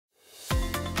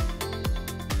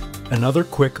Another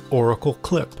quick Oracle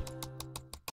clip.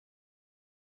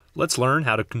 Let's learn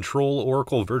how to control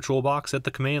Oracle VirtualBox at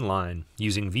the command line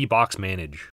using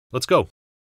VBoxManage. Let's go.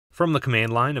 From the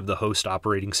command line of the host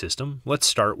operating system, let's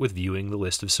start with viewing the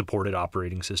list of supported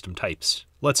operating system types.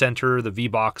 Let's enter the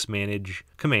VBoxManage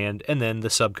command and then the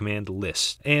subcommand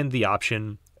list and the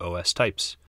option OS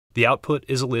types. The output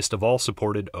is a list of all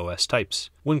supported OS types.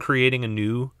 When creating a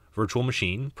new virtual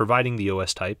machine, providing the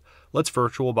OS type, lets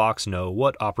VirtualBox know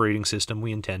what operating system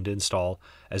we intend to install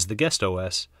as the guest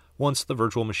OS once the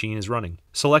virtual machine is running.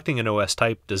 Selecting an OS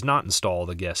type does not install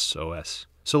the guest's OS.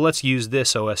 So let's use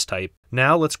this OS type.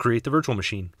 Now let's create the virtual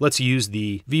machine. Let's use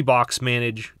the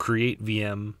VBoxManage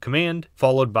createvm command,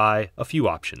 followed by a few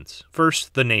options.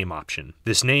 First, the name option.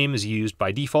 This name is used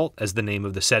by default as the name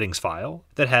of the settings file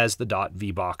that has the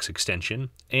 .vbox extension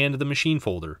and the machine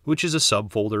folder, which is a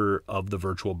subfolder of the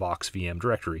VirtualBox VM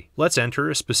directory. Let's enter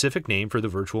a specific name for the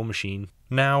virtual machine.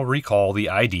 Now recall the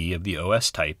ID of the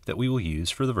OS type that we will use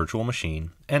for the virtual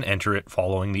machine and enter it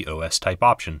following the OS type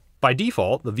option. By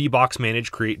default, the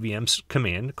VBoxManage createvm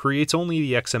command creates only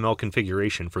the XML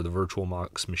configuration for the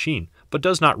VirtualBox machine, but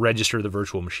does not register the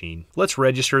virtual machine. Let's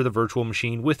register the virtual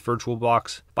machine with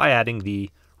VirtualBox by adding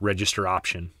the register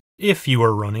option. If you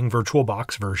are running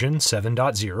VirtualBox version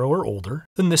 7.0 or older,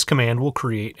 then this command will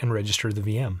create and register the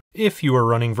VM. If you are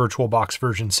running VirtualBox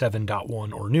version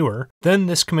 7.1 or newer, then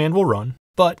this command will run,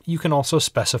 but you can also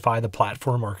specify the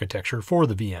platform architecture for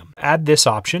the VM. Add this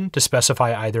option to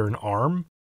specify either an ARM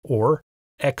or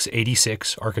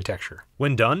x86 architecture.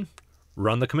 When done,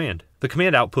 run the command. The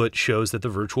command output shows that the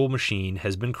virtual machine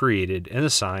has been created and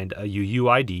assigned a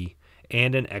UUID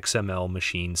and an XML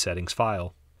machine settings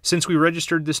file. Since we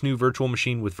registered this new virtual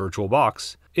machine with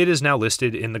VirtualBox, it is now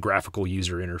listed in the graphical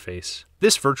user interface.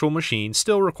 This virtual machine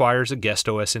still requires a guest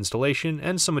OS installation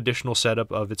and some additional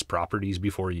setup of its properties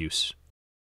before use.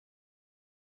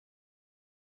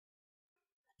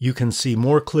 You can see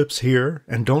more clips here,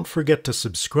 and don't forget to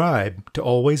subscribe to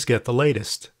always get the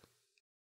latest.